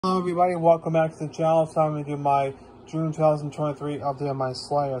Hello everybody, welcome back to the channel. It's time to do my June 2023 update of my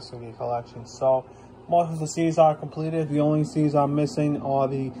Slayer CD collection. So, most of the CDs are completed. The only CDs I'm missing are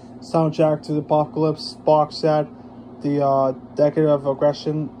the Soundtrack to the Apocalypse box set, the Decade of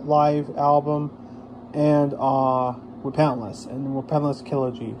Aggression live album, and Repentless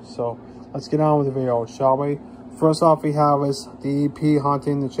Trilogy. So, let's get on with the video, shall we? First off, we have is the EP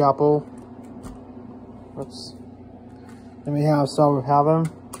Haunting the Chapel. Oops. Then we have Star of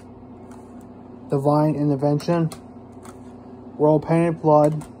Heaven, Divine Intervention, World Painted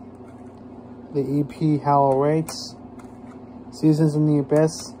Blood, the EP Hallow Rates, Seasons in the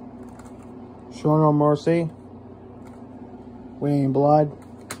Abyss, Show No Mercy, Waiting Blood,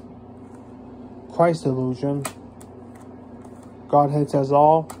 Christ Illusion, God Hates Us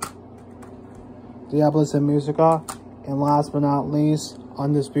All, Diabolus in Musica, and last but not least,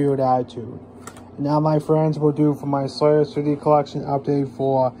 Undisputed Attitude. And now, my friends, will do for my Slayer CD collection update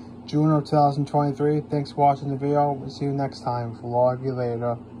for June of 2023. Thanks for watching the video. We'll see you next time. Vlog you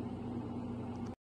later.